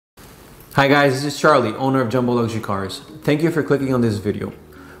Hi guys, this is Charlie, owner of Jumbo Luxury Cars. Thank you for clicking on this video.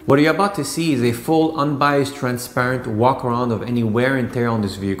 What you're about to see is a full, unbiased, transparent walk around of any wear and tear on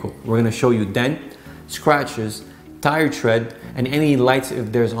this vehicle. We're going to show you dent, scratches, tire tread, and any lights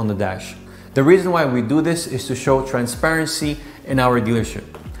if there's on the dash. The reason why we do this is to show transparency in our dealership.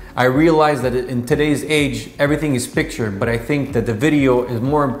 I realize that in today's age, everything is picture, but I think that the video is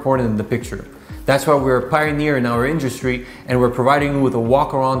more important than the picture. That's why we're a pioneer in our industry and we're providing you with a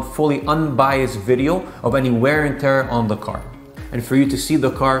walk around, fully unbiased video of any wear and tear on the car. And for you to see the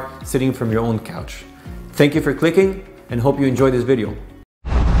car sitting from your own couch. Thank you for clicking and hope you enjoyed this video.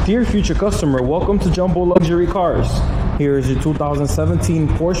 Dear future customer, welcome to Jumbo Luxury Cars. Here is your 2017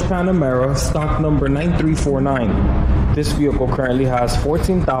 Porsche Panamera, stock number 9349. This vehicle currently has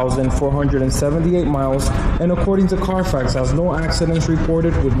 14,478 miles and according to Carfax has no accidents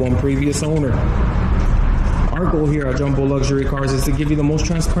reported with one previous owner. Our goal here at Jumbo Luxury Cars is to give you the most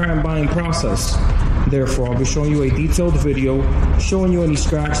transparent buying process. Therefore, I'll be showing you a detailed video showing you any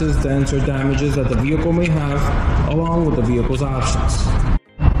scratches, dents, or damages that the vehicle may have along with the vehicle's options.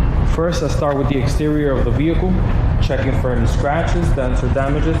 First, let's start with the exterior of the vehicle, checking for any scratches, dents, or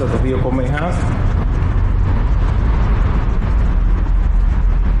damages that the vehicle may have.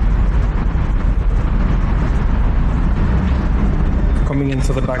 Coming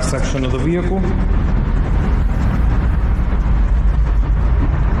into the back section of the vehicle,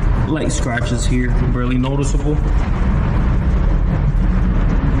 light scratches here, barely noticeable.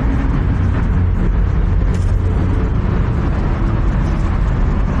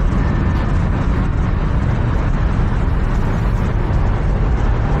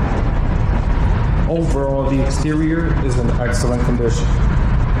 Overall, the exterior is in excellent condition.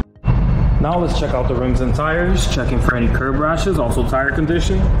 Now let's check out the rims and tires, checking for any curb rashes, also tire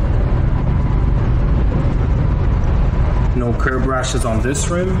condition. No curb rashes on this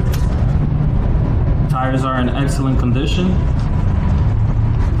rim. Tires are in excellent condition.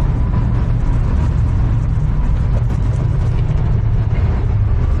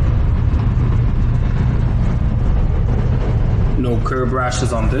 No curb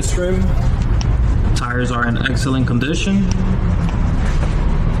rashes on this rim. Tires are in excellent condition.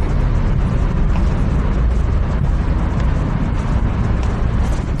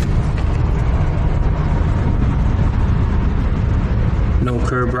 No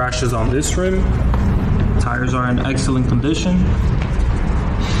curb rashes on this rim. Tires are in excellent condition.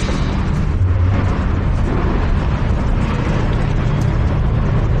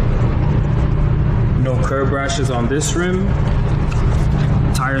 No curb rashes on this rim.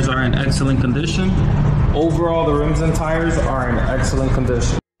 Tires are in excellent condition. Overall, the rims and tires are in excellent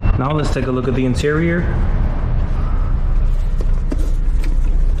condition. Now let's take a look at the interior.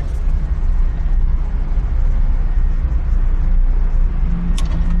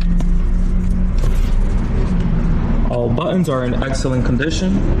 All buttons are in excellent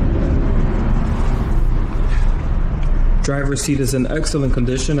condition. Driver's seat is in excellent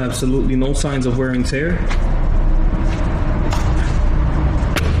condition, absolutely no signs of wear and tear.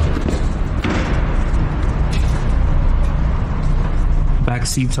 Back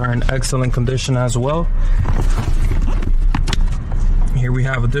seats are in excellent condition as well. Here we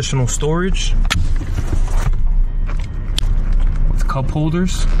have additional storage with cup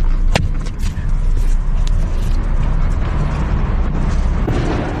holders.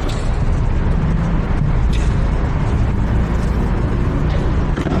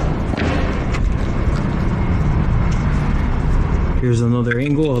 Here's another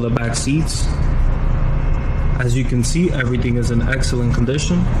angle of the back seats. As you can see, everything is in excellent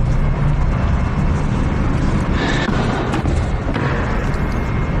condition.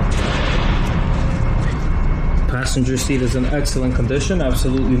 Passenger seat is in excellent condition,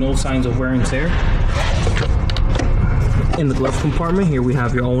 absolutely no signs of wear and tear. In the glove compartment, here we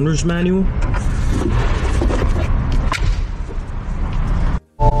have your owner's manual.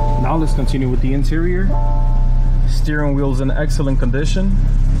 Now let's continue with the interior. Steering wheel is in excellent condition.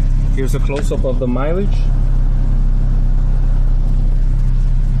 Here's a close-up of the mileage.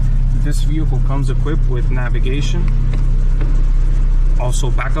 This vehicle comes equipped with navigation,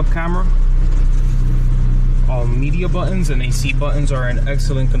 also backup camera. All media buttons and AC buttons are in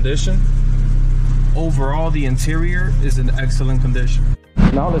excellent condition. Overall, the interior is in excellent condition.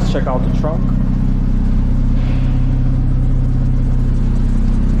 Now let's check out the trunk.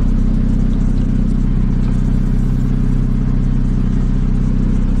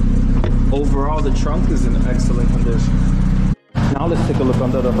 Overall, the trunk is in excellent condition. Now let's take a look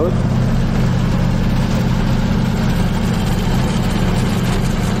under the hood.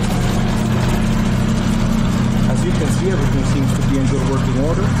 As you can see, everything seems to be in good working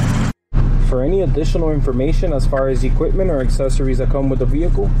order. For any additional information as far as equipment or accessories that come with the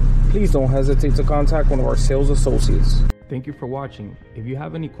vehicle, please don't hesitate to contact one of our sales associates. Thank you for watching. If you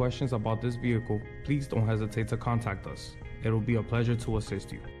have any questions about this vehicle, please don't hesitate to contact us. It will be a pleasure to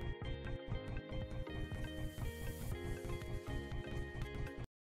assist you.